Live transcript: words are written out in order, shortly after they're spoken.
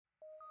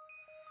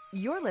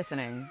You're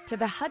listening to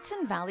the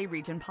Hudson Valley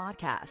Region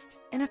Podcast,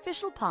 an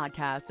official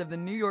podcast of the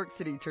New York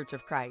City Church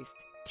of Christ,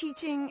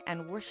 teaching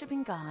and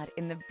worshiping God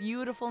in the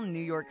beautiful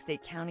New York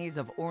State counties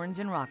of Orange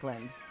and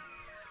Rockland.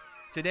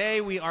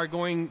 Today we are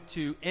going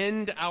to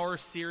end our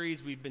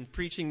series we've been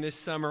preaching this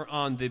summer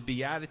on the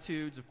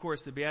Beatitudes. Of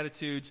course, the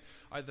Beatitudes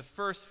are the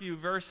first few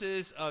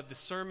verses of the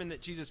sermon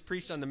that Jesus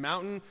preached on the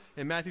mountain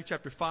in Matthew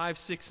chapter 5,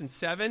 6, and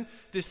 7.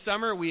 This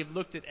summer we have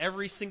looked at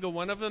every single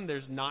one of them.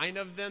 There's 9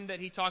 of them that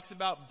he talks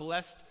about.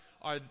 Blessed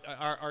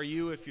are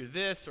you if you're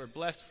this, or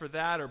blessed for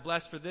that, or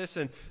blessed for this,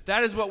 and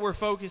that is what we're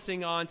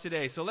focusing on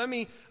today. So let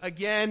me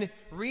again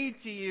read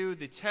to you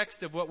the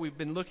text of what we've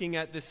been looking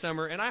at this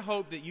summer, and I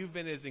hope that you've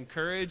been as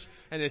encouraged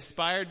and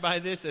inspired by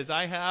this as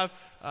I have.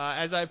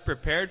 As I've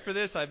prepared for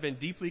this, I've been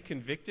deeply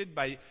convicted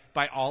by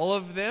all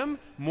of them,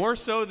 more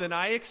so than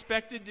I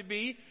expected to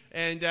be,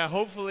 and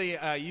hopefully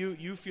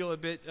you feel a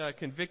bit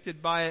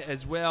convicted by it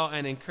as well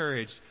and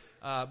encouraged.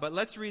 But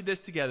let's read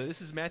this together.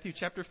 This is Matthew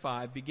chapter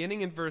 5,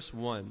 beginning in verse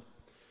 1.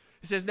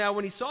 It says, "Now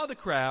when he saw the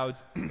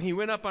crowds, he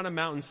went up on a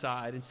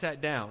mountainside and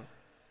sat down.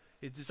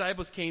 His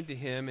disciples came to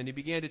him, and he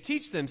began to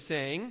teach them,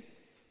 saying,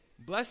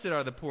 'Blessed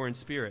are the poor in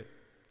spirit,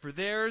 for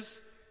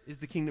theirs is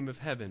the kingdom of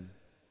heaven.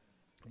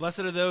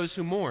 Blessed are those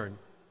who mourn,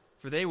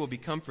 for they will be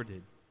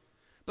comforted.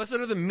 Blessed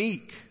are the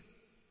meek,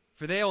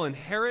 for they will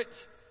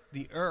inherit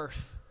the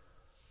earth.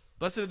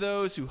 Blessed are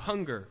those who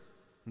hunger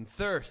and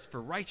thirst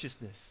for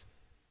righteousness,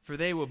 for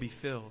they will be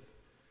filled.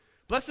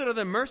 Blessed are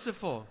the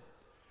merciful,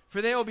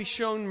 for they will be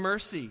shown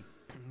mercy.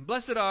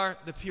 Blessed are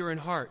the pure in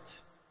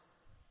heart,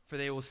 for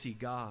they will see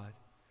God.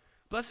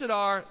 Blessed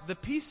are the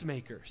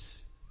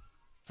peacemakers,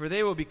 for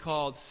they will be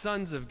called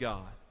sons of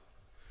God.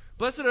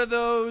 Blessed are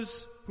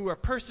those who are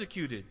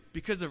persecuted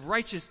because of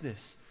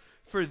righteousness,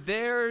 for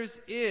theirs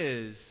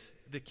is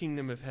the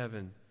kingdom of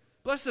heaven.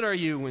 Blessed are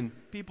you when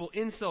people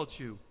insult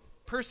you,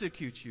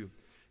 persecute you,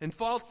 and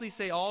falsely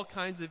say all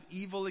kinds of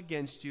evil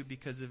against you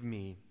because of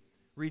me.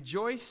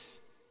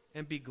 Rejoice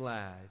and be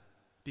glad,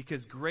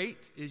 because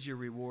great is your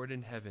reward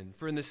in heaven.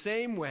 For in the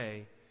same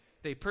way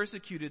they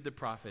persecuted the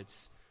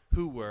prophets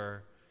who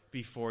were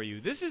before you.'"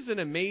 This is an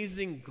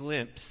amazing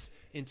glimpse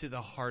into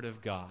the heart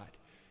of God.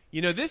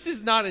 You know, this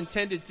is not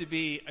intended to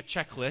be a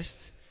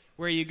checklist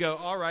where you go,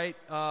 all right,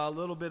 a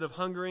little bit of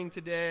hungering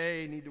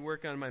today, need to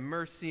work on my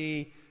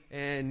mercy,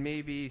 and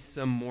maybe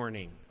some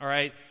mourning. All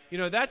right? You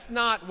know, that's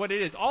not what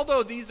it is.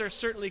 Although these are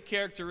certainly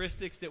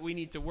characteristics that we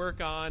need to work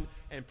on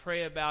and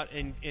pray about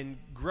and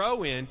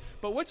grow in.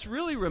 But what's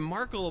really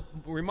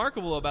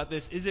remarkable about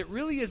this is it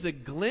really is a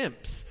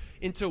glimpse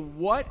into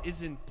what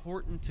is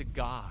important to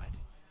God.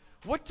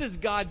 What does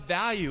God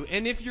value?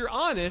 And if you're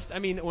honest, I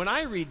mean, when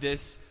I read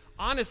this,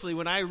 honestly,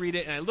 when I read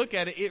it and I look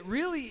at it, it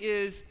really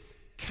is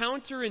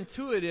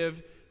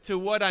counterintuitive to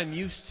what I'm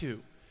used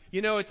to.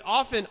 You know, it's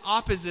often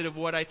opposite of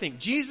what I think.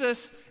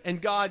 Jesus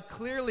and God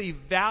clearly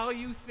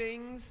value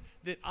things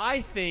that I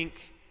think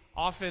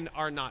often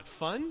are not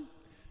fun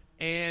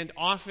and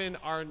often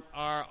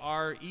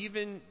are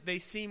even, they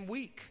seem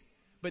weak.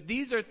 But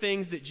these are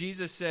things that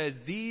Jesus says,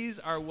 these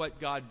are what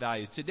God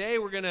values. Today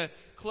we're going to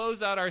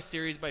close out our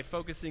series by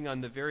focusing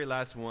on the very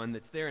last one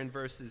that's there in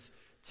verses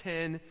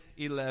 10,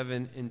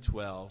 11, and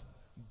 12.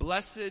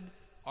 Blessed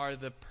are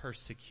the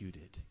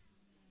persecuted,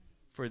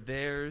 for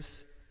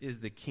theirs is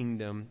the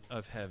kingdom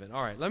of heaven.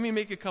 All right, let me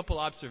make a couple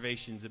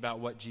observations about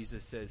what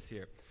Jesus says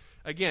here.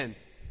 Again,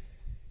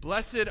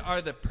 blessed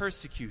are the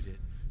persecuted,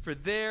 for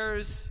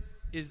theirs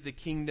is the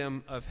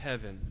kingdom of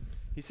heaven.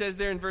 He says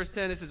there in verse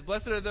 10, it says,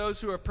 "Blessed are those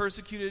who are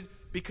persecuted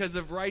because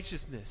of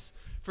righteousness,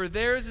 for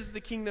theirs is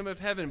the kingdom of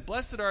heaven.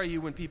 Blessed are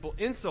you when people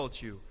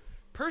insult you,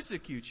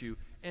 persecute you,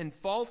 and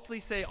falsely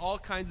say all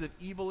kinds of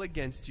evil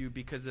against you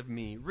because of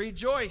me.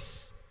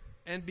 Rejoice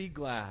and be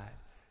glad,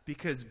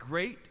 because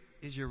great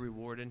is your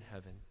reward in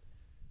heaven.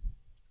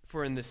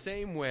 For in the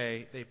same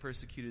way they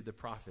persecuted the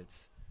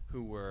prophets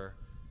who were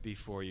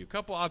before you." A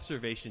couple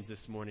observations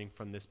this morning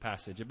from this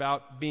passage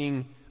about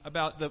blessed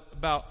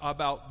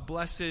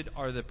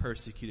are the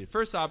persecuted.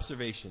 First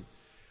observation,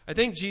 I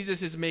think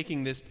Jesus is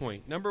making this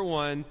point. Number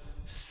one,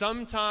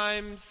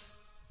 sometimes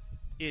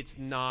it's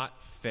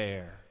not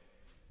fair.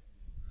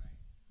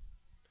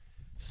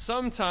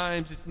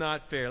 Sometimes it's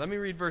not fair. Let me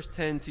read verse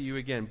 10 to you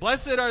again.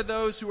 "Blessed are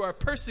those who are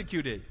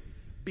persecuted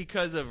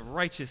because of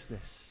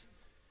righteousness,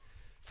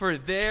 for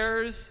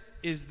theirs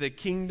is the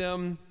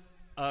kingdom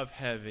of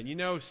heaven." You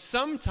know,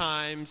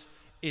 sometimes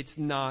it's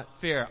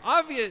not fair.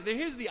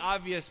 Here's the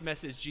obvious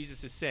message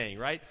Jesus is saying,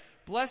 right?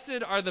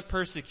 Blessed are the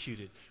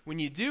persecuted. When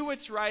you do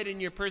what's right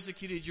and you're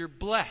persecuted, you're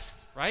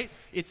blessed, right?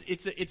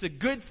 It's a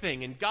good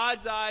thing. In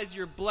God's eyes,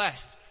 you're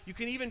blessed. You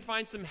can even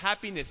find some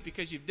happiness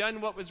because you've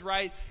done what was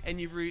right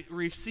and you've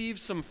received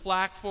some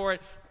flack for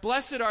it.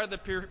 Blessed are the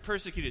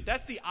persecuted.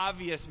 That's the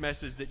obvious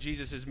message that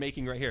Jesus is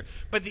making right here.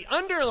 But the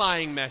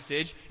underlying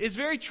message is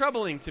very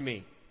troubling to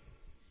me.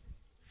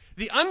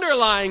 The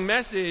underlying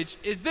message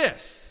is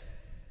this: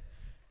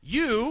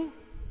 you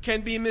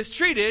can be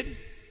mistreated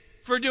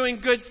for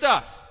doing good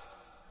stuff.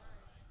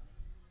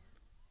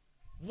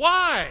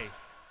 Why?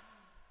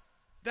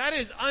 That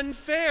is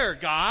unfair,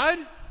 God.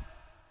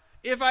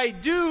 If I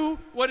do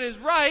what is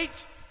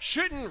right,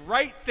 shouldn't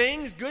right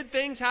things, good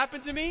things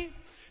happen to me?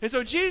 And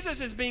so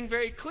Jesus is being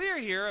very clear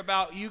here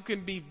about you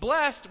can be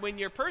blessed when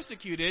you're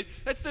persecuted.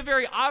 That's the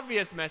very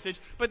obvious message.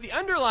 But the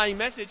underlying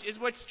message is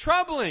what's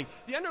troubling.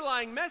 The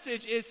underlying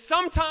message is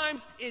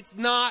sometimes it's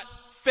not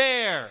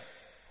fair.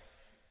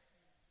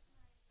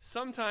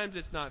 Sometimes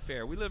it's not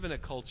fair. We live in a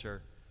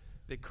culture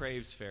that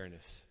craves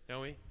fairness,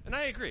 don't we? And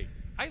I agree.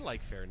 I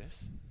like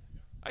fairness.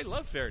 I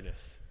love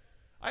fairness.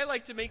 I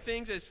like to make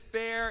things as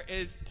fair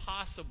as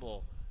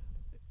possible.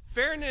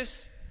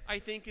 Fairness, I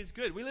think, is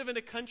good. We live in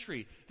a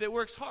country that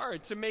works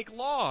hard to make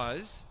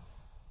laws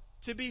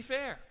to be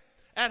fair.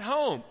 At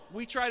home,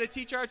 we try to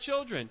teach our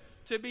children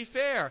to be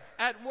fair.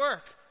 At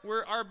work,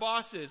 we're our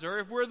bosses, or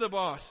if we're the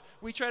boss,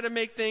 we try to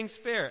make things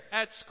fair.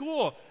 At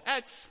school,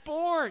 at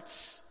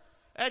sports,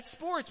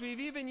 we've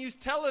even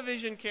used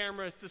television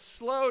cameras to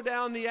slow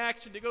down the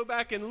action, to go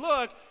back and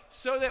look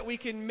so that we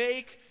can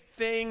make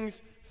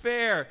things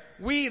fair.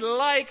 We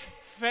like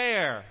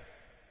fair,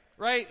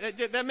 right?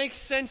 That makes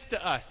sense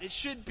to us. It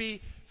should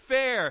be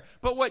fair.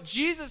 But what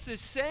Jesus is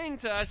saying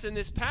to us in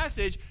this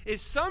passage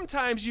is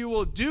sometimes you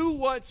will do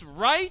what's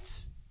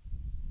right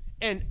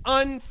and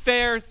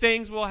unfair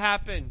things will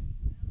happen.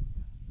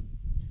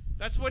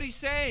 That's what he's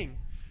saying.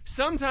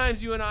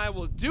 Sometimes you and I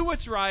will do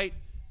what's right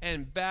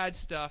and bad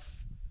stuff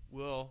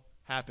will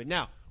happen.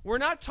 Now, we're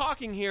not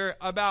talking here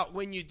about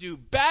when you do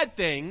bad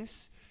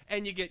things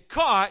and you get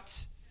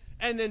caught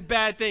and then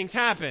bad things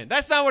happen.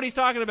 That's not what he's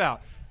talking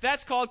about.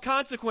 That's called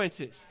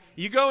consequences.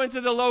 You go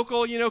into the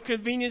local,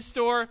 convenience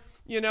store,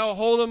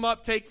 hold them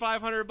up, take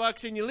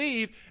 $500 and you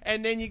leave,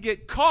 and then you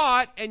get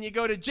caught and you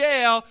go to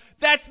jail.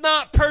 That's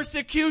not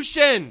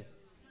persecution.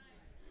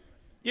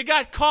 You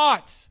got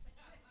caught.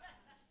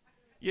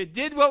 You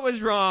did what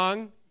was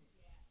wrong,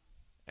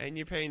 and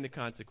you're paying the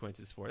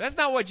consequences for it. That's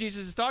not what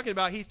Jesus is talking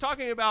about. He's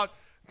talking about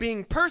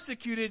being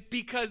persecuted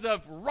because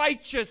of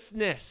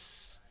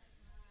righteousness.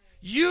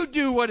 You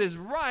do what is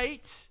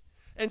right,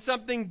 and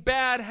something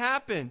bad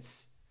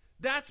happens.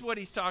 That's what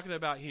he's talking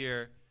about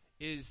here,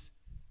 is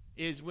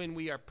when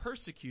we are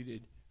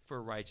persecuted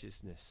for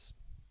righteousness.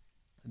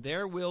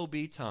 There will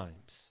be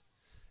times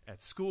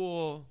at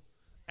school,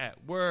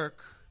 at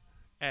work,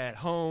 at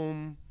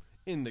home,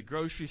 in the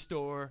grocery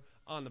store,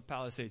 on the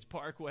Palisades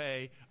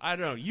Parkway, I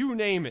don't know, you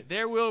name it.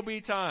 There will be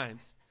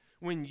times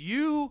when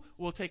you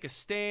will take a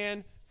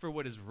stand for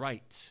what is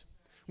right,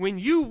 when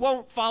you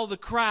won't follow the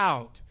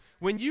crowd,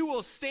 when you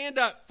will stand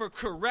up for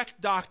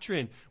correct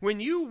doctrine, when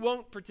you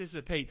won't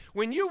participate,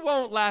 when you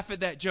won't laugh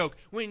at that joke,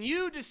 when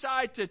you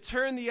decide to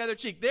turn the other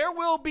cheek. There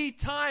will be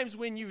times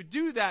when you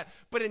do that,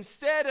 but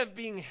instead of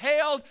being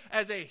hailed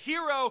as a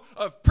hero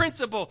of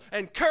principle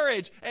and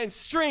courage and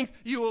strength,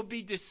 you will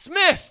be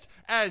dismissed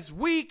as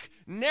weak,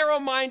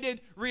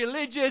 narrow-minded,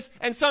 religious,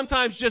 and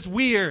sometimes just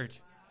weird.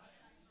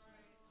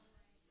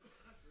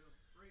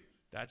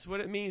 That's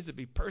what it means to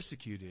be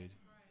persecuted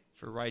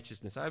for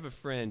righteousness. I have a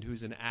friend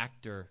who's an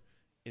actor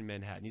in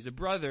Manhattan. He's a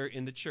brother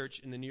in the church,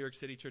 in the New York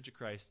City Church of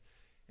Christ,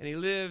 and he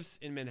lives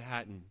in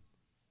Manhattan.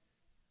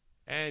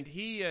 And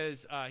he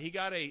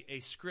got a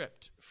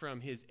script from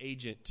his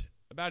agent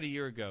about a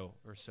year ago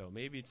or so.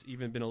 Maybe it's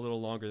even been a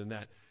little longer than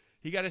that.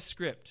 He got a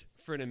script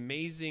for an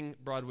amazing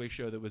Broadway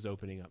show that was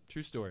opening up.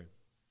 True story.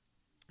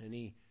 And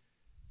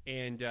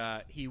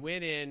he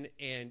went in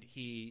and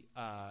he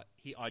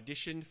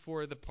auditioned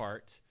for the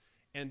part,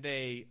 and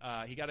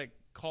he got a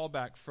call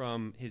back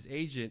from his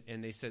agent,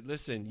 and they said,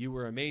 listen, you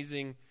were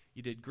amazing,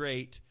 you did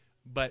great,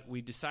 but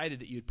we decided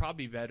that you'd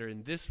probably be better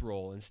in this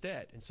role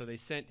instead. And so they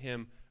sent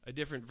him a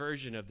different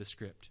version of the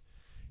script.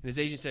 And his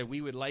agent said,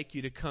 we would like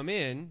you to come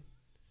in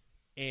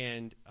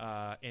and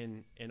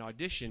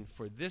audition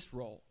for this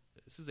role.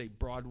 This is a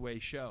Broadway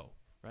show,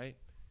 right?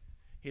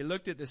 He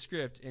looked at the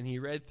script and he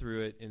read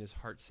through it and his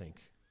heart sank,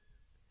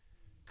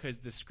 because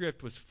the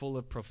script was full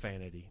of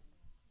profanity,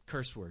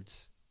 curse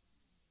words.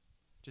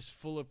 Just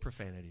full of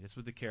profanity. That's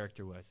what the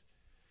character was.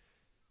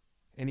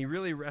 And he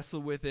really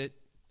wrestled with it,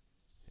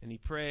 and he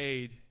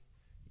prayed,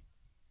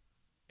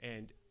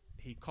 and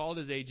he called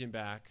his agent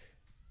back.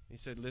 He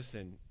said,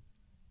 listen,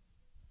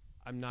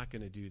 I'm not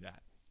going to do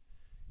that.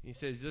 And he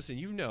says, listen,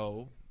 you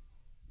know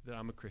that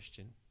I'm a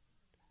Christian.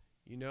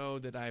 You know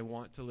that I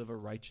want to live a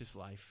righteous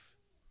life.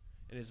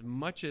 And as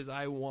much as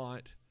I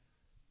want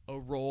a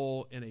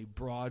role in a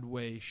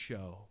Broadway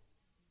show,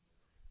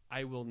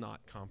 I will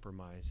not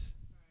compromise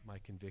my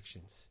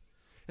convictions.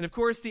 And of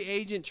course, the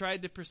agent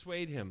tried to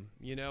persuade him.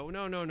 No.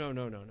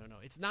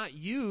 It's not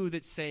you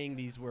that's saying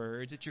these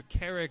words. It's your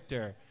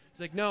character.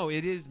 It's like, no,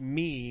 it is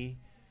me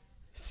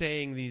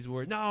saying these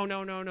words.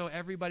 No.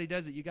 Everybody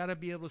does it. You got to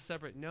be able to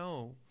separate.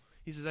 No.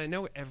 He says, I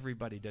know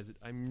everybody does it.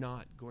 I'm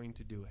not going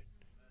to do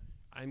it.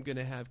 I'm going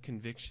to have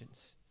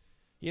convictions.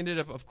 He ended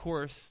up, of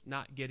course,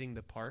 not getting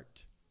the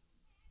part.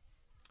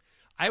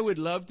 I would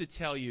love to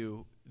tell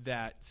you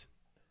that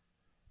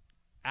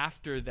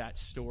after that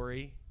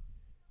story,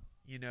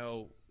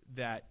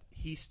 that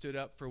he stood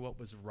up for what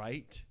was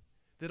right,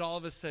 that all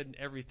of a sudden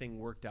everything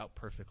worked out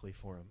perfectly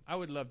for him. I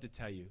would love to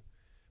tell you.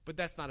 But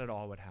that's not at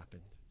all what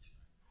happened.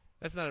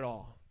 That's not at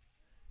all.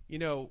 You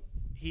know,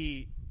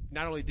 he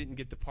not only didn't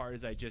get the part,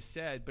 as I just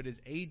said, but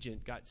his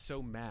agent got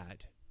so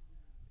mad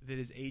that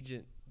his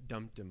agent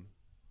dumped him.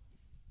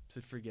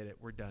 Said, forget it,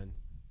 we're done.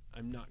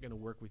 I'm not going to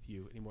work with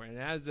you anymore. And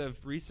as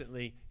of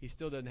recently, he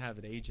still doesn't have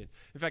an agent.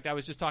 In fact, I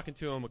was just talking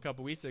to him a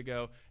couple weeks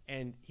ago,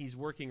 and he's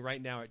working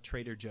right now at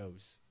Trader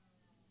Joe's.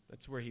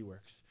 That's where he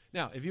works.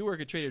 Now, if you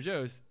work at Trader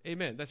Joe's,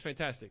 amen, that's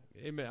fantastic.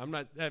 Amen.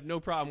 I have no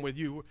problem with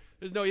you.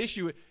 There's no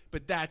issue.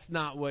 But that's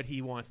not what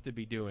he wants to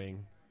be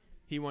doing.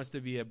 He wants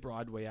to be a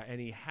Broadway, and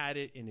he had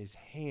it in his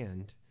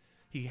hand.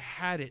 He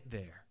had it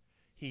there.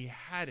 He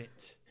had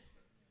it.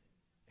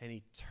 And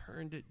he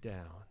turned it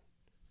down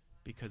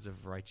because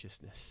of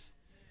righteousness.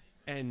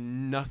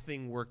 And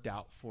nothing worked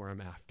out for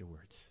him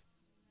afterwards.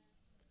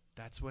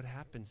 That's what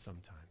happens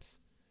sometimes.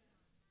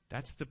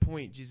 That's the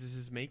point Jesus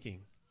is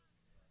making.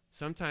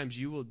 Sometimes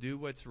you will do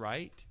what's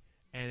right,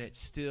 and it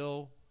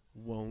still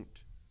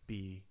won't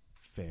be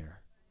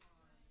fair.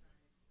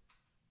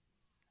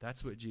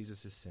 That's what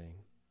Jesus is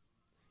saying.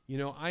 You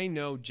know, I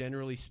know,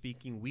 generally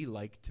speaking, we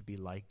like to be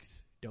liked,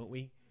 don't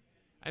we?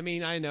 I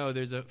mean, I know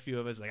there's a few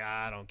of us like,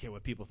 I don't care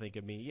what people think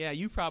of me. Yeah,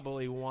 you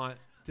probably want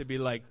to be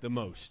liked the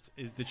most,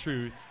 is the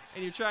truth.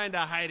 And you're trying to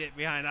hide it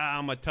behind,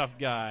 I'm a tough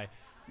guy.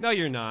 No,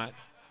 you're not.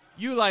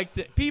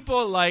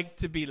 People like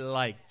to be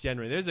liked,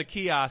 generally. There's a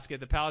kiosk at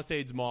the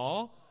Palisades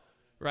Mall,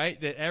 right,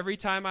 that every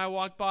time I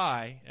walk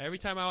by,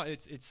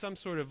 it's some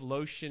sort of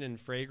lotion and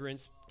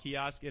fragrance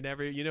kiosk, and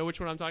you know which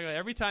one I'm talking about?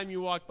 Every time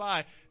you walk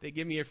by, they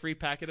give me a free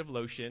packet of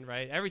lotion,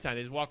 right? Every time.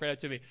 They just walk right up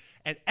to me.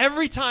 And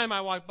every time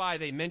I walk by,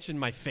 they mention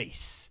my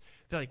face.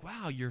 They're like,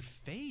 wow, your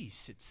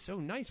face, it's so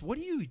nice. What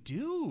do you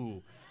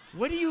do?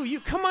 You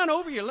come on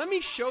over here. Let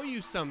me show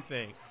you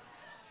something.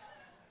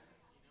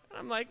 And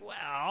I'm like,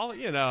 well,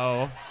 you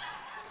know,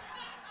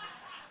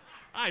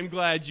 I'm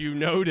glad you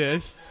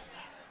noticed.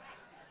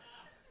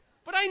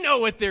 But I know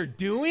what they're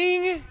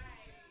doing.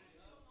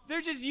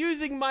 They're just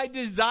using my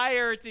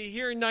desire to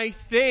hear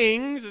nice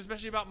things,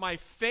 especially about my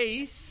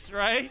face,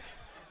 right?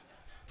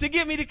 To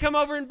get me to come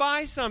over and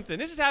buy something.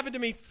 This has happened to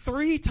me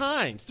 3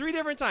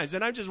 different times.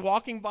 And I'm just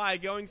walking by,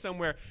 going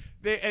somewhere.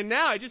 And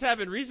now, it just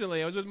happened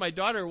recently. I was with my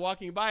daughter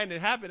walking by, and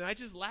it happened, and I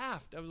just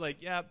laughed. I was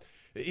like, yeah.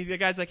 The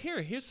guy's like,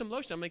 here's some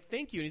lotion. I'm like,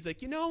 thank you. And he's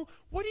like,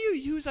 what do you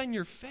use on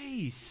your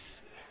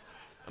face?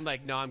 I'm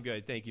like, no, I'm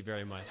good. Thank you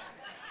very much.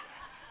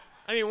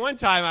 I mean, one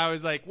time I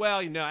was like,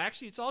 well,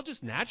 actually, it's all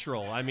just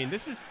natural. I mean,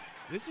 this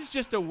is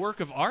just a work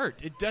of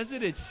art. It does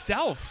it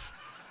itself.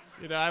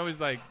 I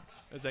was like,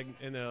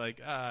 and they're like,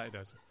 it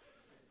doesn't.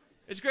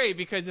 It's great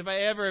because if I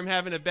ever am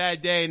having a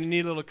bad day and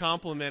need a little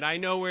compliment, I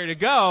know where to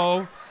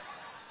go.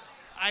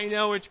 I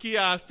know which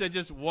kiosk to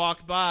just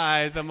walk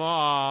by the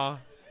mall.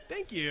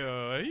 Thank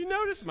you. You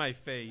notice my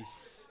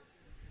face.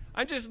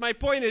 My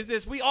point is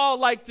this: we all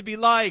like to be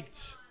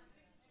liked.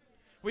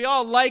 We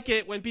all like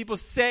it when people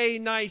say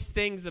nice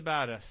things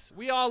about us.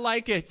 We all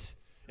like it.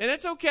 And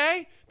it's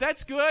okay.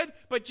 That's good.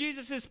 But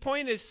Jesus'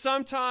 point is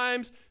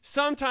sometimes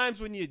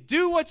when you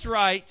do what's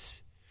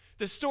right,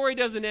 the story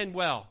doesn't end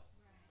well.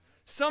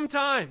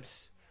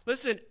 Sometimes.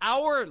 Listen,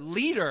 our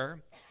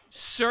leader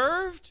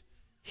served,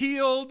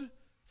 healed,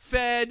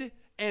 fed,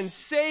 and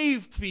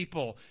saved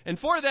people. And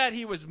for that,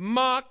 he was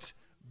mocked,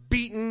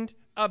 beaten,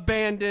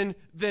 abandoned,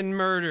 then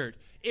murdered.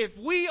 If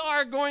we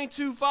are going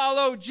to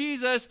follow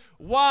Jesus,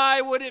 why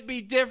would it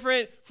be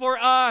different for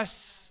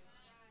us?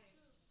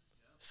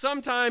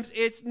 Sometimes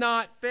it's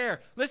not fair.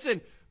 Listen,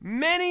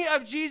 many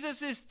of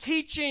Jesus'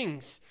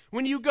 teachings,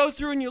 when you go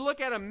through and you look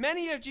at them,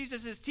 many of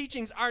Jesus'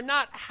 teachings are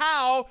not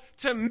how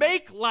to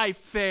make life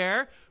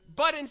fair,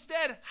 but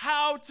instead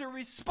how to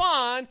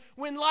respond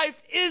when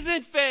life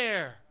isn't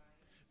fair.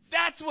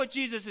 That's what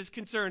Jesus is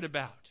concerned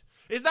about.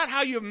 It's not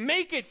how you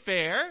make it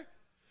fair,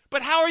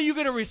 but how are you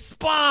going to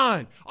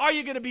respond? Are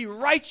you going to be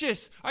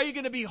righteous? Are you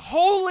going to be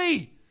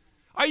holy?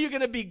 Are you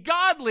going to be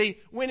godly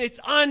when it's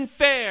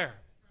unfair?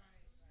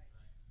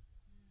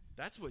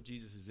 That's what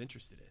Jesus is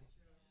interested in.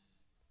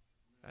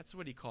 That's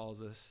what he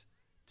calls us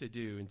to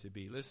do and to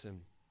be.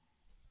 Listen,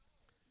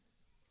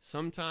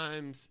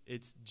 sometimes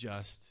it's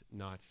just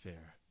not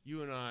fair.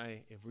 You and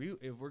I,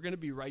 if we're going to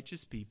be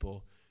righteous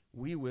people,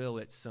 we will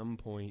at some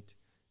point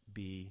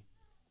be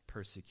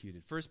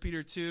persecuted. 1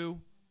 Peter 2,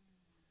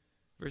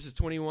 verses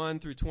 21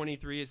 through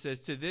 23, it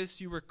says, "To this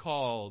you were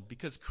called,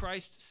 because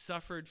Christ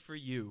suffered for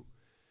you,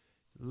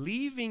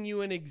 leaving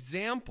you an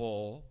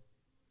example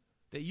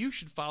that you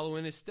should follow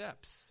in his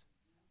steps.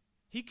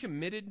 He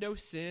committed no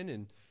sin,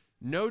 and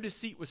no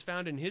deceit was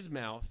found in his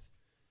mouth.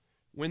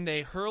 When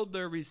they hurled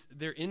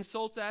their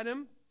insults at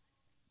him,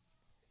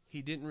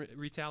 he didn't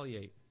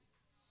retaliate.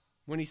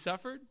 When he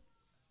suffered,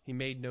 he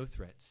made no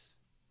threats.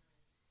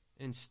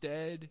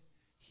 Instead,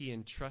 he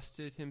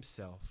entrusted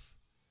himself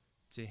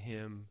to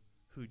him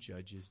who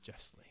judges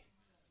justly."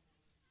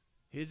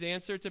 His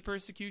answer to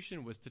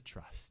persecution was to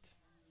trust.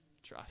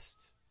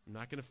 Trust. I'm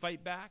not going to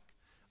fight back.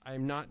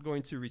 I'm not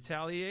going to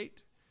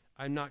retaliate.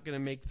 I'm not going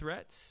to make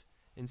threats.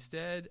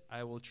 Instead,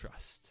 I will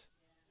trust.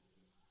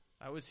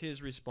 That was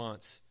his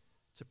response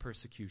to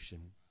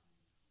persecution.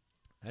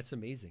 That's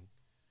amazing.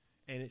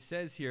 And it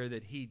says here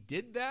that he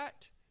did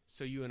that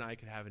so you and I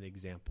could have an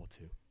example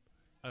too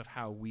of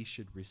how we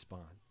should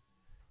respond.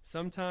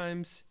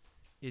 Sometimes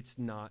it's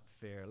not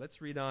fair.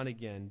 Let's read on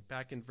again.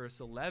 Back in verse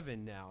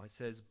 11 now. It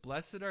says,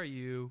 "Blessed are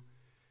you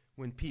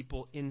when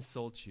people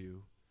insult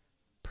you,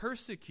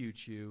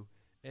 persecute you,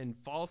 and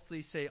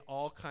falsely say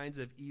all kinds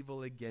of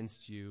evil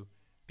against you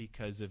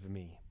because of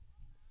me."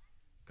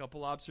 A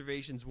couple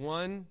observations.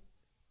 One,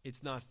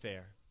 it's not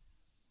fair.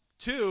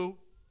 Two,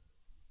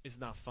 it's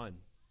not fun.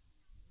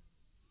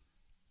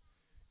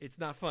 It's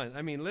not fun.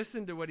 I mean,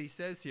 listen to what he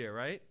says here,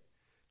 right?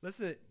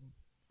 Listen.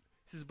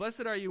 He says,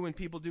 "Blessed are you when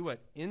people do what?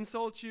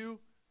 Insult you,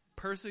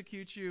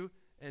 persecute you,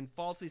 and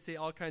falsely say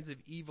all kinds of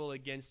evil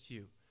against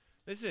you."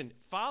 Listen,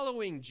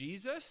 following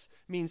Jesus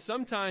means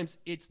sometimes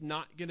it's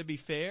not going to be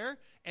fair,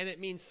 and it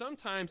means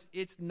sometimes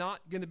it's not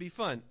going to be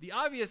fun. The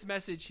obvious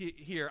message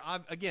here,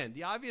 again,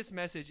 the obvious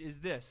message is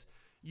this.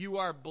 You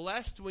are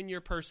blessed when you're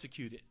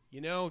persecuted.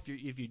 You know, if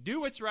you do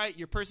what's right,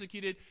 you're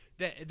persecuted,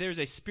 there's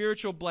a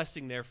spiritual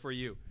blessing there for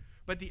you.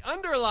 But the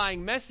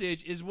underlying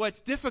message is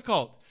what's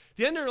difficult.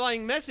 The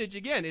underlying message,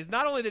 again, is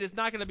not only that it's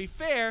not going to be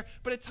fair,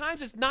 but at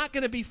times it's not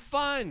going to be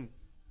fun.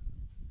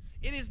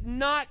 It is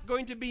not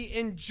going to be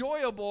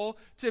enjoyable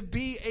to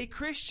be a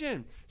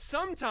Christian.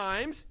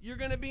 Sometimes you're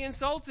going to be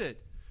insulted.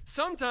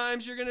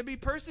 Sometimes you're going to be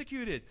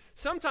persecuted.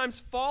 Sometimes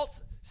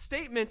false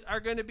statements are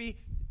going to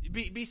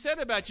be said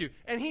about you.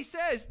 And he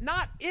says,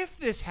 not if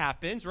this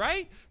happens,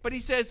 right? But he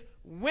says,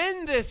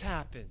 when this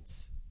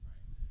happens.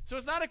 So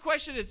it's not a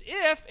question as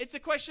if, it's a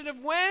question of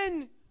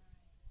when.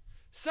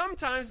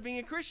 Sometimes being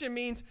a Christian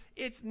means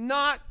it's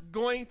not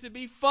going to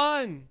be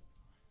fun.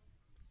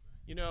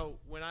 You know,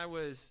 when I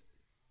was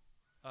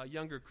a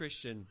younger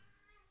Christian,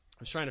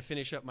 I was trying to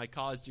finish up my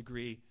college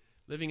degree,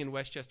 living in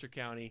Westchester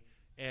County,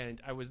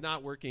 and I was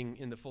not working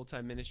in the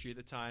full-time ministry at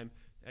the time.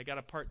 I got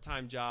a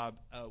part-time job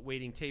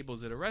waiting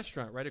tables at a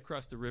restaurant right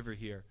across the river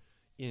here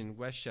in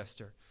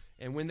Westchester.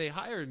 And when they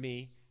hired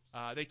me,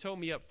 they told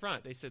me up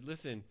front, they said,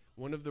 listen,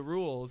 one of the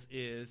rules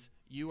is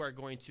you are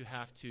going to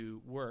have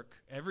to work,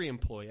 every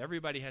employee,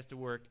 everybody has to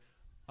work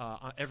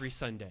every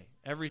Sunday.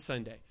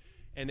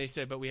 And they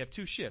said, but we have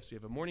two shifts. We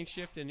have a morning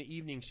shift and an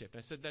evening shift. And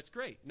I said, that's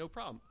great, no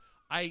problem.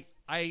 I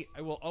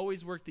will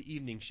always work the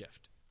evening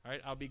shift. All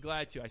right, I'll be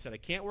glad to. I said, I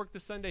can't work the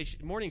Sunday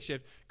morning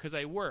shift because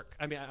I work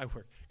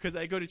because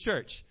I go to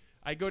church.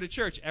 I go to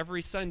church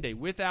every Sunday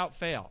without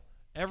fail,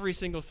 every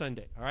single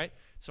Sunday. All right,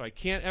 so I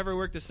can't ever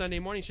work the Sunday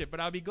morning shift, but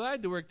I'll be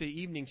glad to work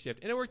the evening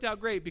shift. And it worked out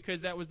great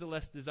because that was the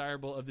less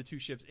desirable of the two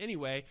shifts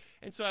anyway,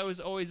 and so I was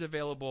always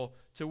available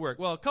to work.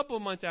 Well, a couple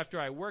of months after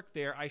I worked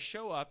there, I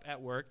show up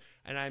at work,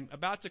 and I'm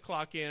about to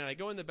clock in, and I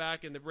go in the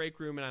back in the break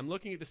room, and I'm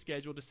looking at the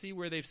schedule to see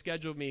where they've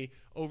scheduled me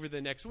over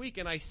the next week,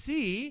 and I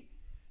see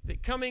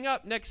that coming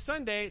up next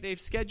Sunday, they've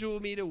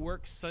scheduled me to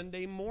work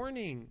Sunday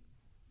morning.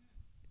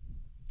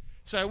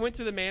 So I went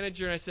to the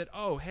manager and I said,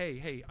 oh,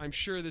 hey, I'm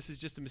sure this is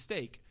just a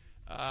mistake.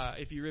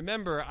 If you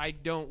remember, I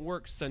don't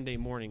work Sunday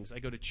mornings. I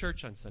go to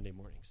church on Sunday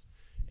mornings.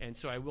 And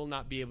so I will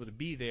not be able to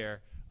be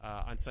there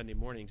on Sunday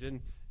mornings. And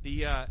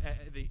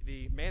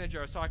the manager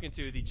I was talking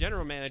to, the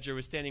general manager,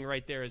 was standing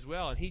right there as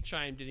well. And he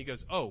chimed in. He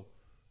goes, oh,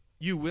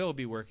 you will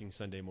be working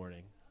Sunday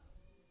morning.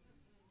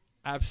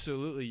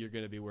 Absolutely, you're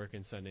going to be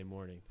working Sunday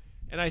morning.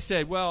 And I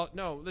said, well,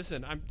 no,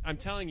 listen, I'm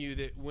telling you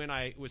that when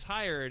I was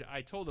hired,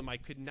 I told them I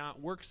could not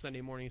work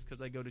Sunday mornings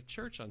because I go to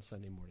church on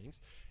Sunday mornings.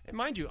 And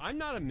mind you, I'm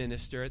not a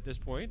minister at this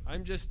point.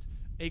 I'm just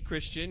a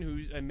Christian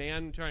who's a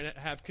man trying to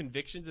have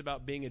convictions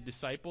about being a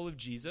disciple of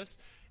Jesus.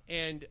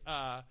 And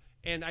I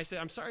said,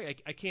 I'm sorry,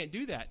 I can't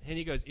do that. And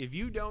he goes, if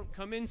you don't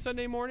come in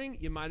Sunday morning,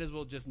 you might as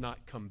well just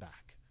not come back.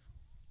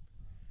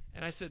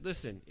 And I said,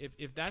 listen,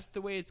 if that's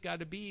the way it's got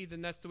to be,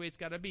 then that's the way it's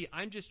got to be.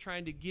 I'm just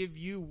trying to give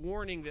you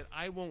warning that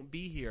I won't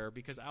be here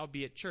because I'll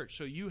be at church.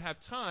 So you have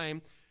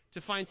time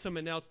to find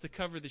someone else to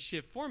cover the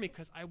shift for me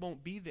because I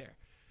won't be there.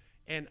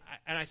 And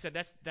I said,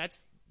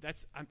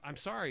 I'm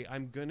sorry,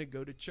 I'm going to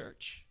go to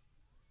church.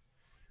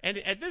 And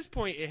at this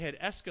point, it had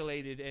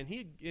escalated,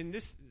 and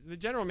the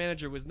general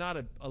manager was not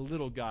a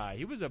little guy.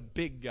 He was a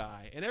big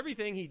guy, and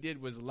everything he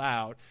did was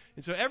loud.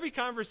 And so every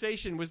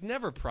conversation was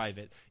never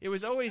private. It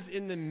was always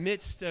in the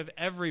midst of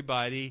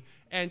everybody,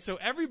 and so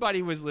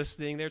everybody was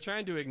listening. They were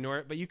trying to ignore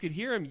it, but you could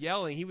hear him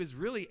yelling. He was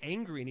really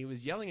angry, and he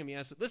was yelling at me.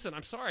 I said, listen,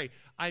 I'm sorry.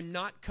 I'm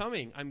not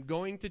coming. I'm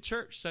going to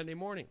church Sunday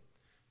morning.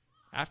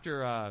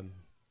 After a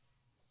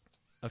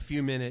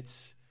few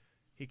minutes,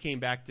 he came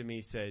back to me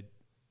and said,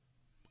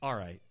 all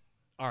right,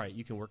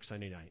 you can work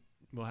Sunday night.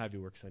 We'll have you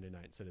work Sunday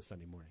night instead of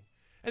Sunday morning.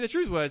 And the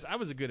truth was, I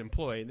was a good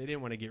employee, and they didn't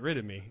want to get rid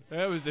of me.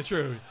 That was the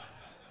truth.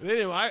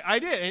 I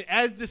did, and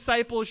as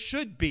disciples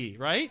should be,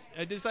 right?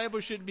 A disciple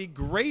should be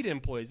great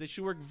employees. They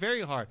should work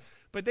very hard.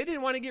 But they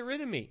didn't want to get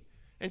rid of me.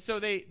 And so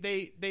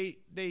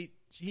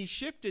he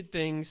shifted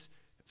things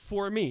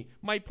for me.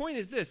 My point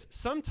is this.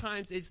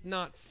 Sometimes it's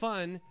not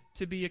fun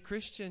to be a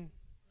Christian.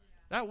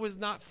 That was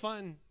not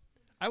fun.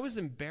 I was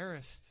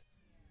embarrassed.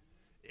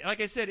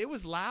 like I said, it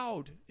was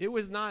loud. It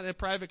was not a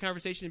private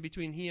conversation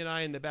between he and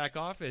I in the back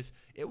office.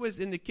 It was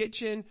in the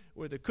kitchen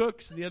with the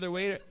cooks, the other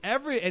waiter,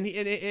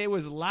 it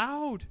was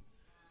loud.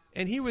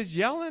 And he was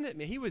yelling at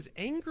me. He was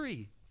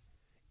angry.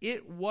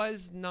 It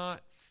was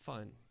not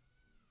fun.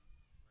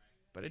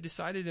 But I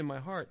decided in my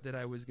heart that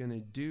I was going to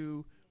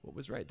do what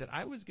was right, that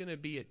I was going to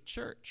be at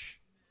church,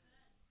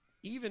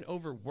 even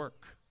over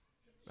work.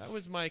 That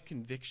was my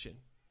conviction.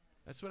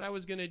 That's what I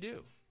was going to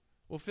do.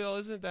 Well, Phil,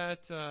 isn't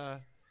that a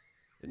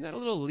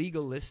little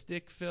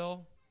legalistic,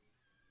 Phil?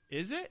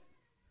 Is it?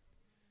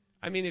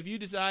 I mean, if you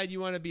decide you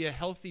want to be a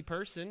healthy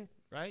person,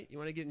 right? You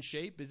want to get in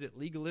shape, is it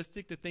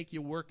legalistic to think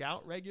you work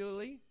out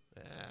regularly?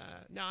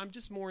 No, I'm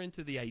just more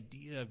into the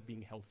idea of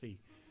being healthy.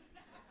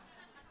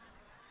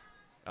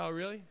 Oh,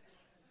 really?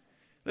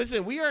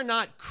 Listen, we are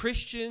not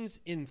Christians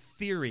in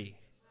theory.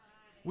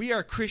 We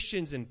are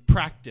Christians in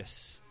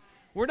practice.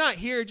 We're not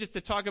here just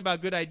to talk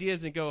about good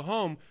ideas and go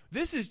home.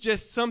 This is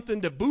just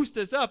something to boost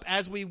us up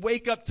as we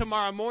wake up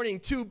tomorrow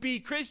morning to be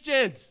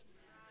Christians,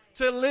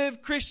 to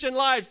live Christian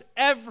lives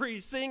every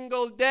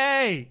single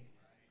day.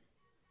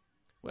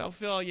 Well,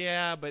 Phil,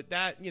 yeah, but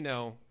that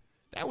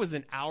was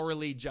an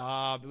hourly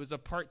job. It was a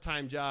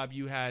part-time job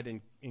you had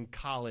in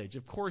college.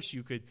 Of course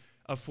you could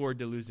afford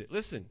to lose it.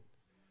 Listen,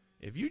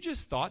 if you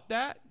just thought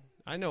that,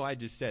 I know I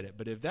just said it,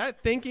 but if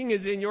that thinking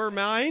is in your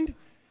mind,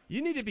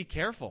 you need to be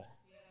careful.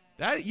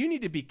 You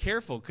need to be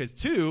careful because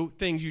two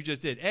things you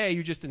just did. A,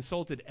 you just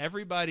insulted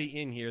everybody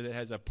in here that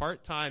has a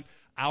part-time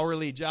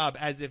hourly job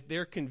as if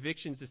their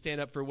convictions to stand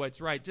up for what's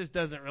right just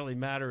doesn't really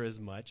matter as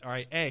much. All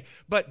right, A.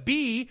 But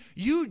B,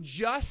 you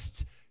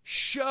just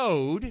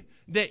showed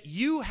that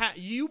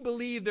you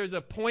believe there's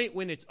a point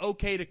when it's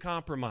okay to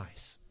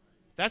compromise.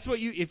 That's what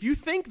if you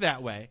think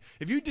that way,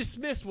 if you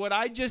dismissed what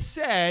I just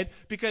said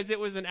because it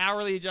was an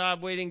hourly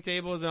job waiting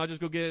tables and I'll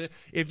just go get it.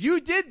 If you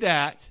did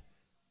that,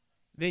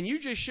 then you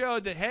just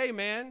showed that, hey,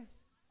 man,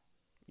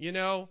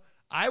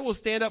 I will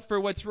stand up for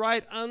what's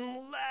right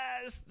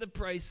unless the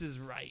price is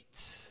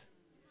right.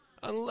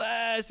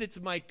 Unless it's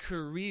my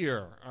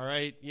career, all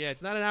right? Yeah,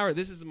 it's not an hour.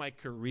 This is my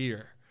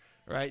career,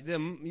 all right?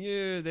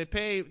 They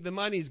pay, the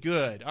money's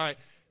good, all right?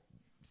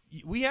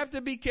 We have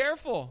to be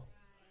careful.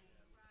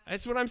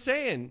 That's what I'm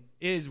saying,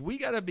 is we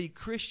got to be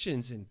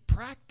Christians in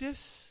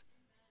practice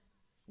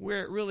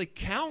where it really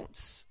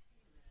counts,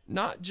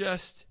 not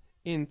just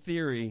in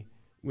theory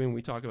when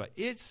we talk about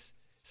it. It's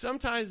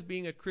sometimes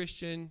being a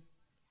Christian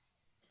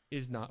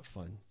is not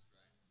fun.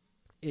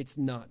 It's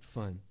not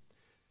fun.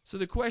 So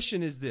the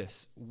question is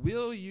this: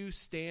 will you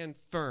stand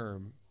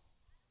firm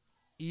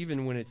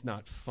even when it's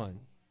not fun?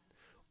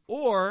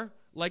 Or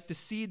like the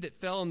seed that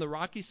fell in the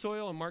rocky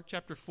soil in Mark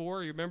chapter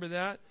 4, you remember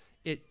that?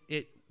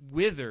 It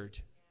withered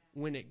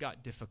when it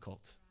got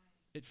difficult.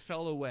 It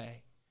fell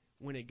away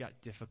when it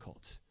got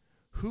difficult.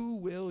 Who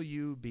will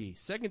you be?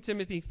 2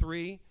 Timothy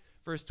 3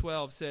 verse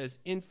 12 says,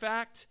 in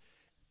fact,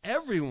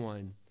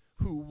 everyone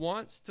who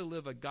wants to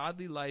live a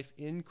godly life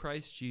in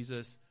Christ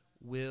Jesus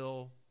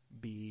will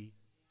be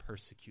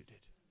persecuted.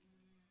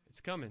 It's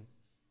coming.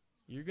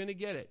 You're going to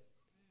get it.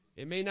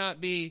 It may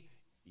not be,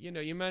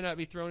 you might not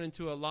be thrown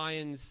into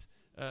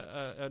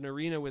an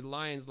arena with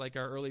lions like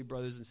our early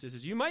brothers and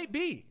sisters. You might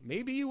be.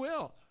 Maybe you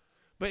will.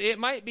 But it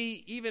might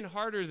be even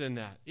harder than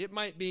that. It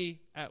might be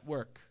at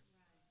work,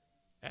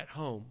 at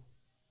home,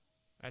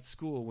 at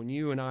school, when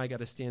you and I got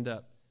to stand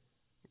up,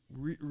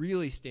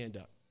 really stand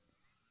up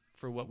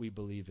for what we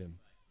believe in.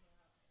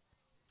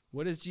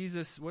 What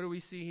do we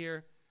see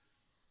here?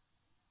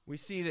 We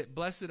see that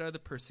blessed are the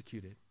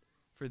persecuted,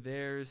 for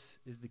theirs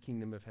is the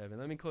kingdom of heaven.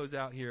 Let me close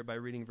out here by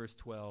reading verse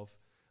 12.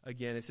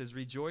 Again, it says,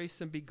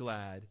 rejoice and be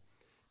glad,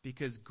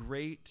 because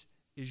great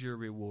is your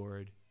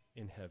reward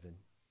in heaven.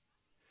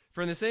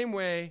 For in the same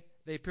way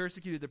they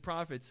persecuted the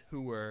prophets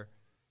who were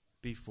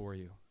before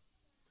you.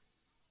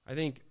 I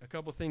think a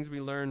couple things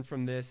we learn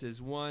from this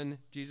is, one,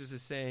 Jesus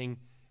is saying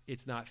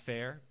it's not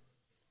fair.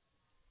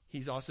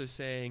 He's also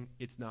saying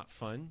it's not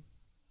fun.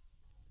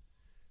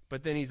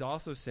 But then he's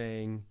also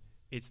saying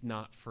it's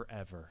not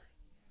forever.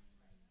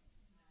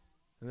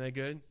 Isn't that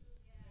good?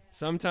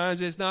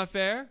 Sometimes it's not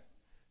fair.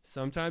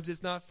 Sometimes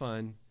it's not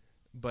fun.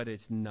 But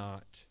it's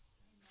not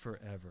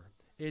forever.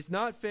 It's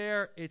not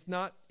fair.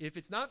 If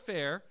it's not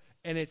fair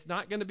and it's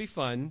not going to be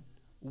fun,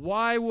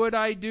 why would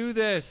I do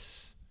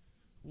this?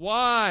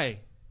 Why?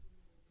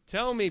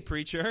 Tell me,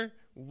 preacher.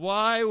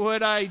 Why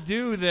would I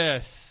do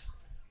this?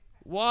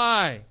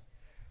 Why?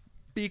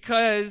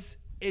 Because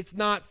it's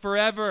not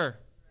forever.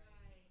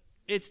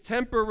 It's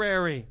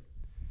temporary.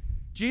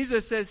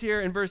 Jesus says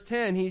here in verse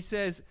 10, he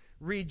says,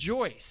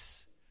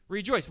 rejoice.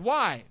 Rejoice.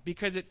 Why?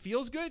 Because it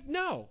feels good?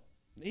 No.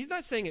 He's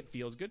not saying it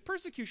feels good.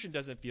 Persecution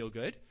doesn't feel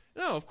good.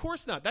 No, of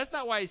course not. That's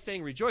not why he's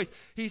saying rejoice.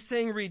 He's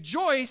saying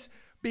rejoice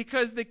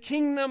because the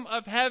kingdom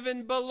of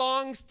heaven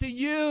belongs to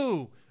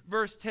you.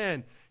 Verse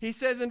 10. He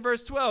says in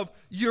verse 12,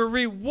 your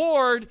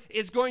reward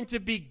is going to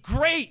be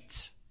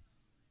great.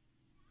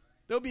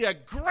 There'll be a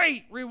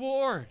great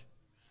reward.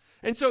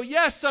 And so,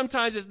 yes,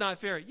 sometimes it's not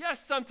fair.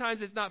 Yes,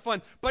 sometimes it's not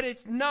fun. But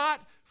it's not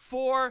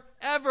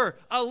forever.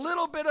 A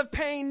little bit of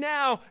pain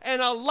now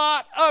and a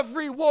lot of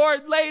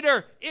reward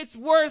later. It's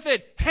worth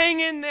it. Hang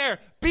in there.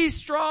 Be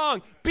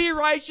strong. Be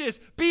righteous.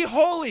 Be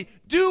holy.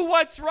 Do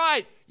what's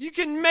right. You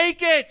can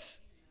make it.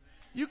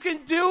 You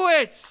can do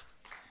it.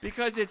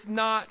 Because it's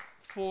not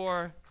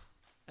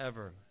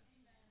forever.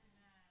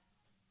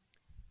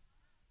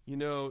 You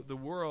know, the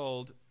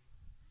world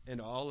and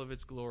all of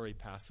its glory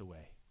pass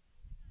away.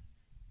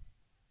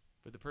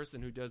 But the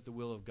person who does the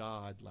will of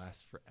God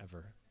lasts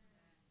forever.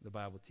 The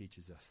Bible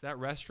teaches us. That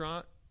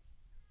restaurant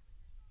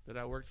that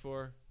I worked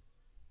for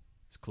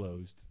is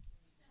closed.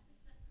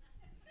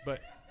 But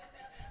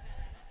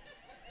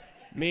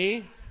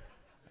me,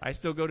 I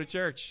still go to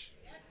church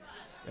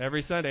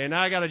every Sunday. And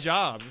now I got a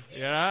job.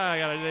 You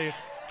know,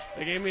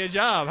 they gave me a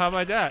job. How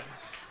about that?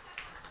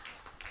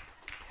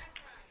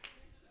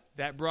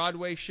 That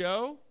Broadway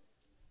show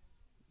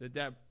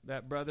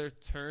that brother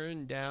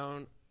turned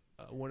down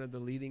one of the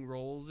leading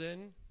roles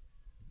in,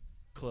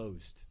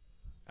 closed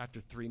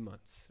after 3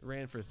 months.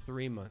 Ran for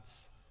 3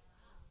 months,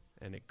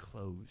 and it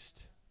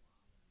closed.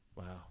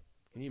 Wow.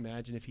 Can you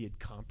imagine if he had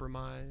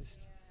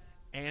compromised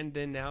and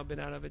then now been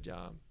out of a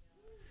job?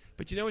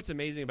 But you know what's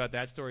amazing about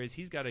that story is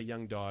he's got a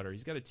young daughter.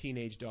 He's got a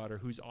teenage daughter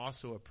who's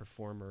also a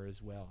performer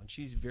as well. And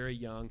she's very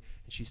young,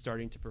 and she's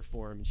starting to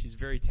perform, and she's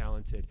very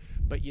talented.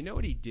 But you know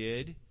what he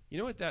did? You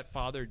know what that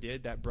father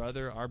did, that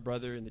brother, our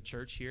brother in the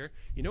church here?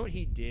 You know what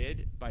he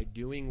did by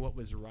doing what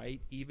was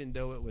right, even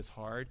though it was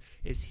hard?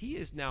 Is he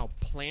has now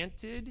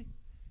planted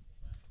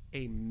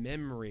a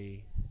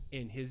memory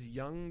in his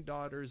young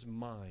daughter's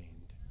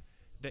mind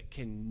that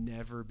can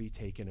never be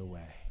taken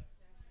away.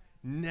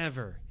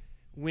 Never.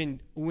 When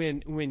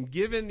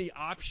given the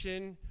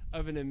option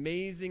of an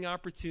amazing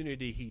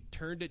opportunity, he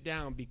turned it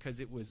down because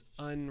it was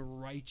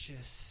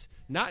unrighteous.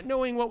 Not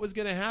knowing what was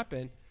going to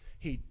happen,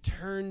 he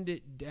turned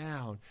it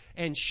down.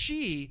 And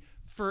she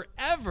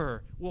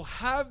forever will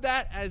have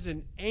that as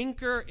an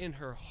anchor in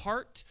her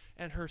heart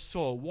and her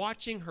soul,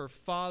 watching her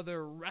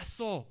father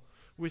wrestle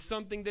with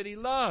something that he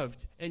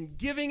loved and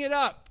giving it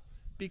up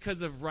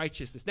because of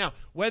righteousness. Now,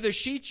 whether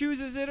she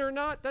chooses it or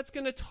not, that's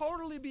going to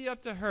totally be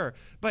up to her.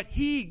 But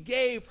he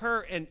gave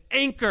her an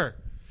anchor.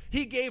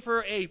 He gave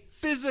her a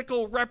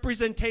physical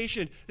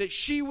representation that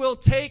she will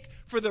take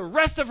for the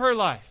rest of her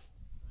life.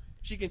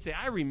 She can say,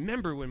 I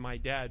remember when my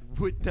dad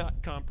would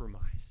not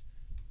compromise.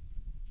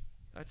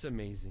 That's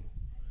amazing.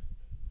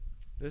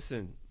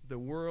 Listen, the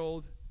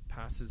world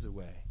passes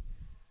away.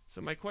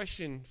 So my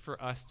question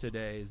for us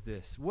today is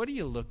this. What are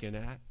you looking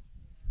at?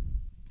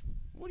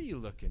 What are you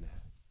looking at?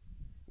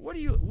 What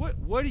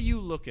are you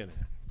looking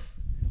at?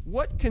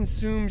 What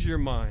consumes your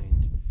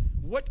mind?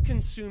 What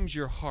consumes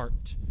your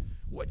heart?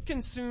 What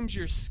consumes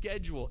your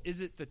schedule?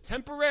 Is it the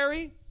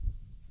temporary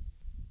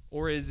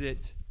or is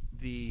it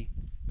the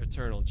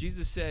eternal?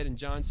 Jesus said in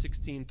John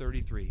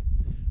 16:33,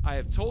 I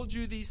have told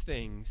you these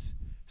things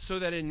so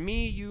that in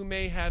me you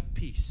may have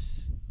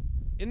peace.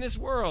 In this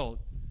world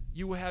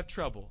you will have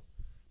trouble,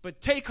 but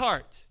take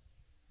heart.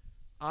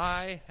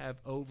 I have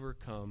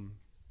overcome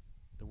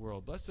the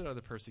world. Blessed are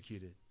the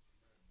persecuted,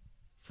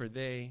 for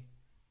theirs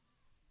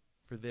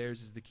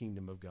is the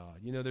kingdom of God.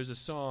 You know, there's a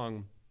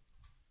song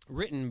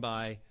written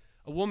by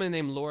a woman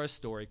named Laura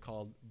Story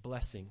called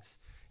Blessings.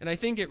 And I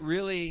think it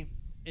really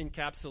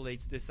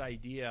encapsulates this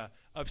idea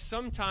of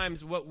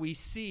sometimes what we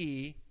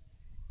see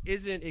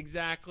isn't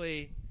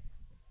exactly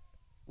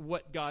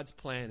what God's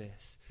plan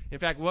is. In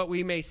fact, what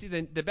we may see,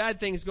 the bad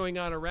things going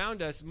on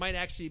around us might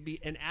actually be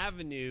an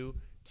avenue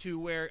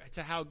to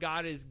how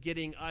God is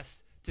getting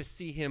us to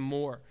see him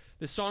more.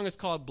 The song is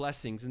called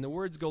Blessings, and the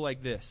words go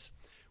like this.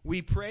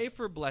 We pray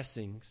for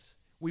blessings.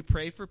 We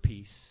pray for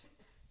peace,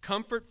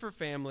 comfort for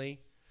family,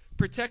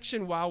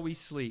 protection while we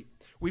sleep.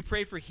 We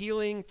pray for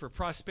healing, for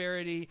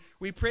prosperity.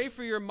 We pray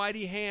for your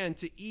mighty hand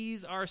to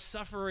ease our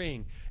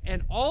suffering.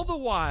 And all the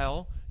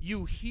while,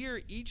 you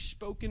hear each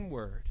spoken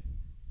word.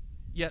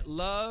 Yet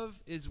love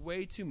is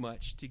way too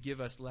much to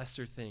give us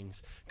lesser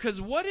things.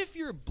 Because what if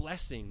your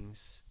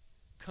blessings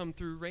come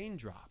through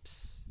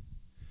raindrops?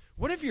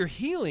 What if your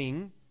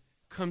healing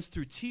comes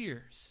through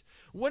tears?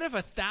 What if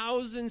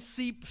 1,000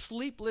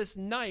 sleepless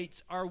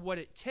nights are what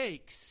it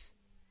takes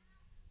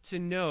to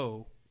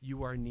know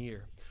you are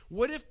near?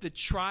 What if the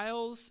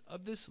trials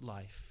of this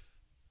life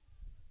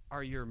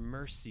are your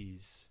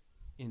mercies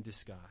in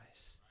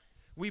disguise?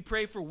 We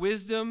pray for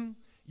wisdom,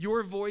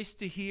 your voice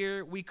to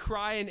hear. We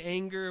cry in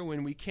anger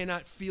when we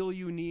cannot feel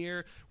you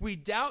near. We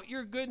doubt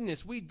your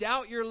goodness. We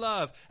doubt your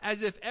love,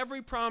 as if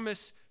every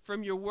promise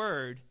from your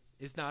word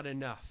is not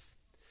enough.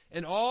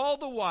 And all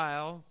the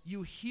while,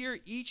 you hear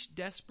each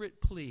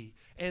desperate plea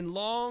and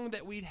long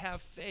that we'd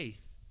have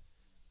faith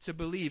to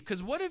believe.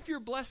 Because what if your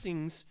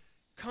blessings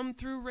come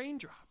through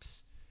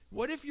raindrops?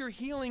 What if your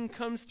healing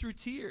comes through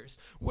tears?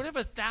 What if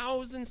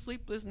 1,000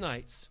 sleepless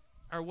nights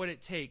are what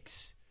it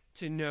takes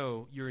to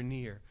know you're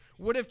near?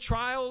 What if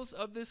trials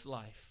of this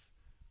life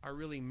are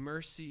really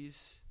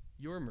mercies,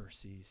 your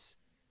mercies,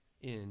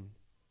 in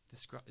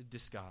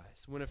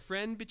disguise? When a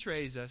friend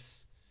betrays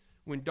us,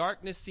 when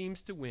darkness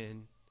seems to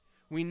win,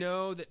 We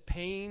know that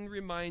pain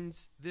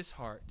reminds this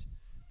heart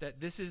that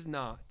this is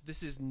not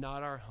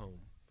our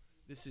home.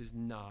 This is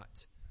not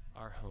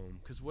our home.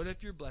 Because what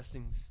if your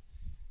blessings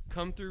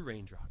come through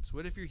raindrops?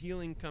 What if your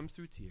healing comes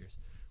through tears?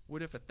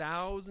 What if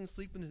 1,000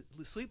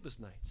 sleepless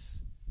nights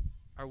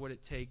are what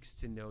it takes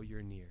to know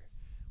you're near?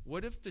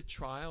 What if the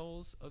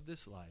trials of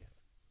this life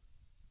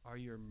are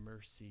your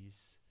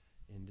mercies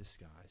in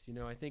disguise?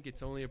 I think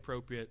it's only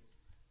appropriate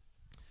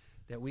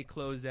that we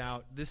close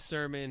out this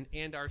sermon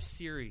and our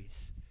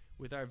series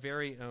with our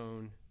very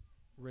own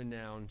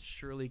renowned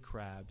Shirley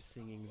Crabb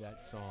singing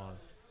that song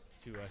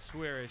to us.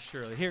 Where is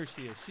Shirley? Here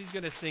she is. She's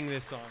going to sing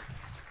this song.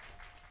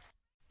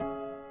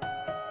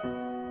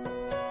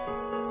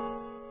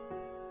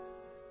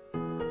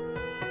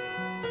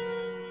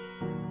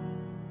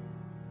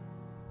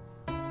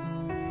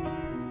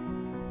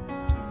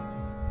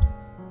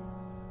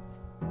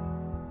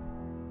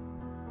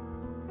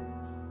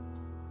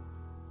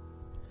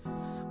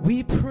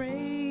 We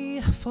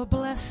pray for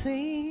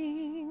blessings.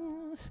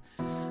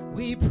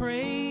 We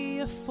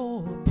pray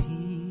for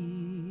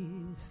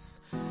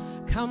peace.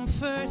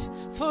 Comfort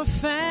for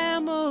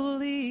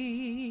family.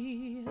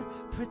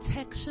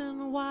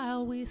 Protection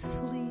while we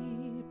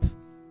sleep.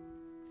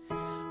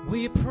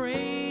 We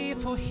pray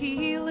for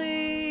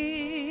healing.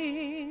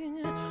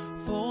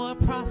 For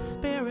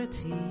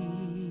prosperity.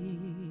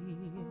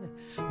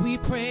 We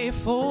pray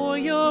for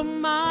your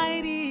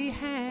mighty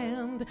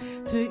hand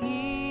to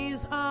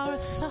ease our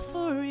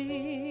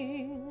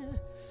suffering,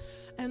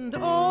 and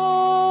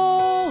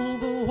all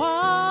the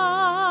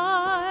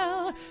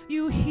while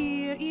you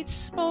hear each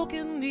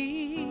spoken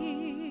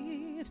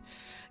need,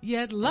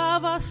 yet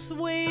love us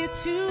way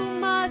too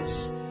much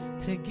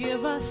to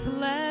give us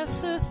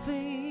lesser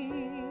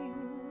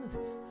things.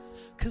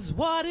 'Cause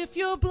what if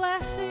your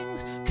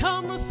blessings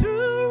come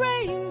through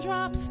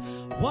raindrops?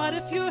 What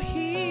if your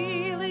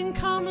healing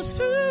comes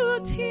through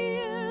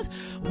tears?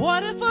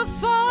 What if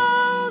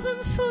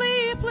 1,000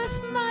 sleepless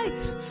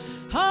nights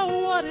are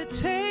what it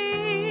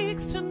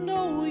takes to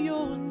know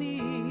you're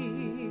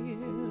near?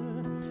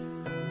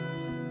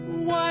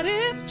 What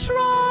if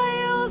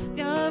trials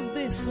of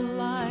this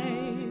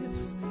life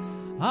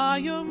are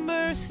your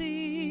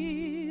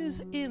mercies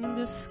in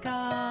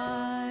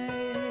disguise?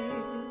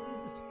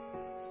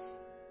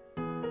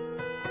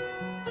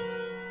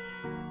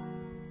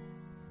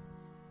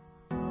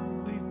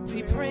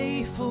 We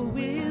pray for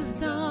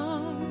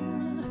wisdom,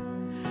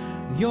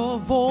 your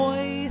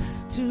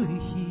voice to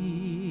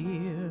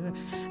hear,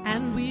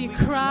 and we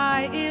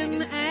cry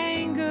in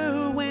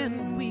anger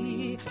when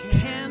we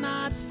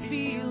cannot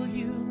feel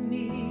you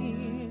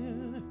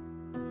near.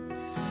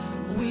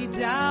 We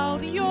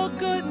doubt your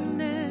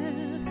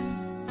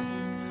goodness,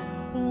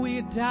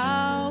 we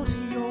doubt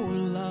your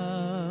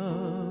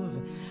love,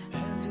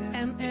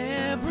 and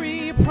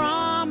every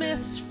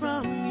promise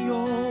from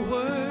your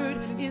word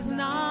is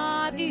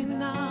not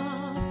enough.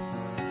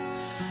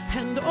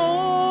 And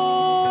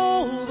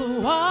all the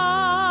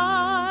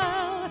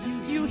while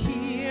you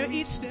hear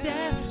each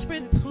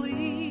desperate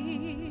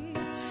plea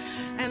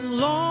and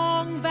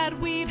long that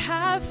we'd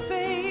have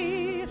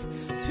faith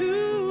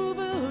to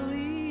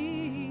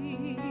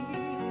believe.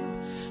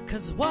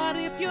 'Cause what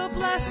if your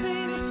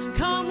blessings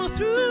come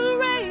through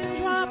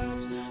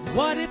raindrops?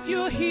 What if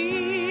your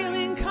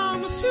healing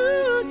comes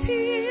through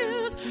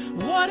tears?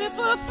 What if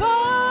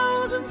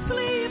 1,000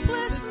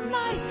 sleepless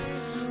nights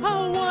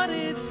are what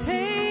it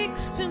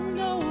takes to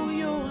know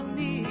you're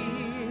near?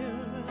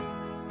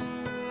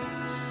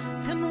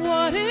 And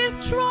what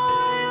if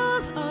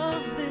trials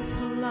of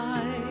this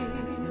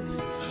life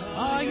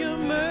are your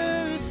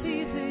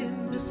mercies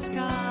in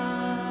disguise?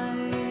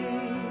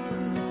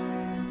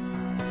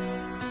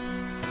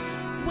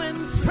 When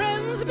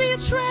friends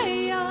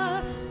betray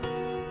us,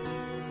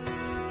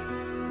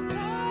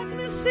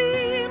 darkness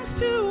seems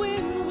to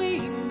win, we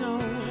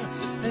know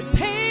that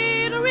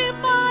pain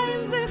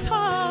reminds this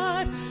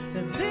heart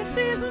that this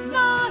is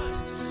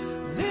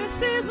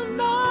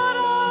not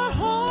our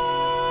home.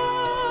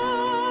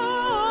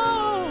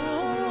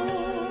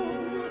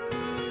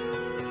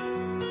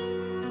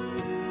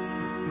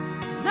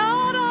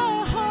 Not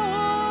our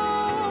home.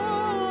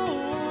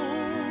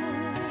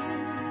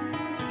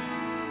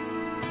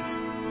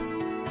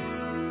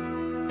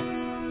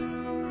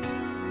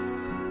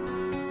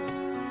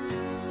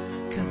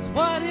 'Cause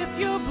what if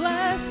your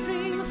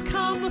blessings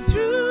come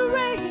through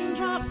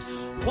raindrops?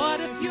 What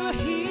if your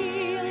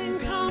healing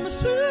comes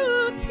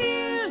through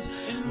tears?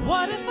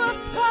 What if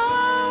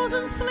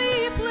 1,000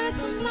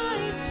 sleepless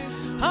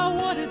nights are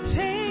what it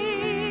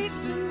takes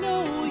to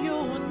know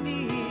you're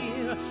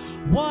near?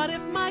 What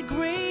if my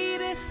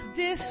greatest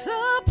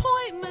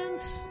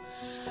disappointment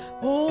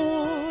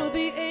or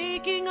the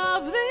aching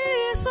of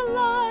this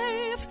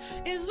life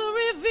is the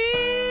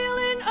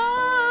revealing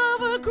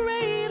of a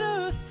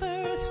greater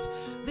thirst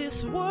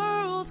this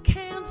world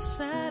can't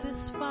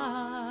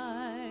satisfy?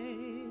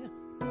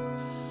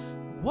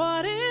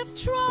 What if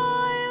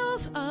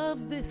trials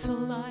of this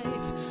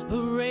life,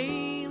 the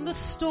rain, the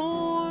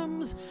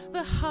storms,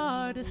 the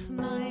hardest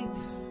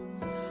nights,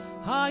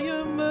 are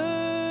your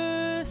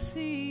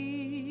mercy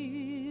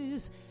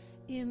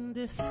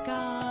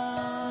disguise.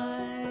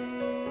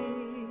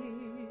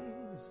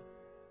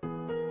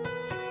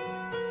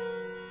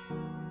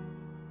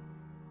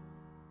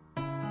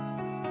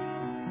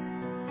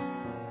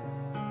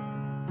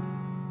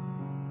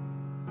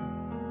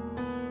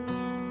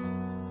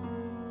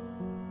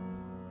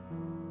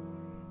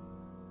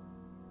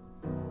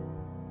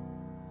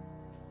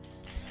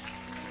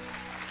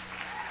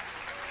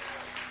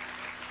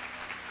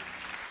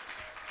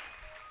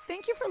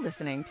 Thank you for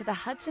listening to the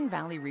Hudson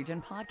Valley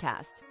Region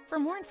podcast. For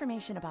more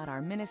information about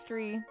our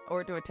ministry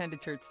or to attend a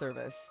church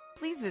service,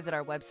 please visit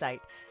our website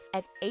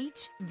at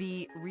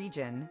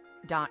hvregion.com.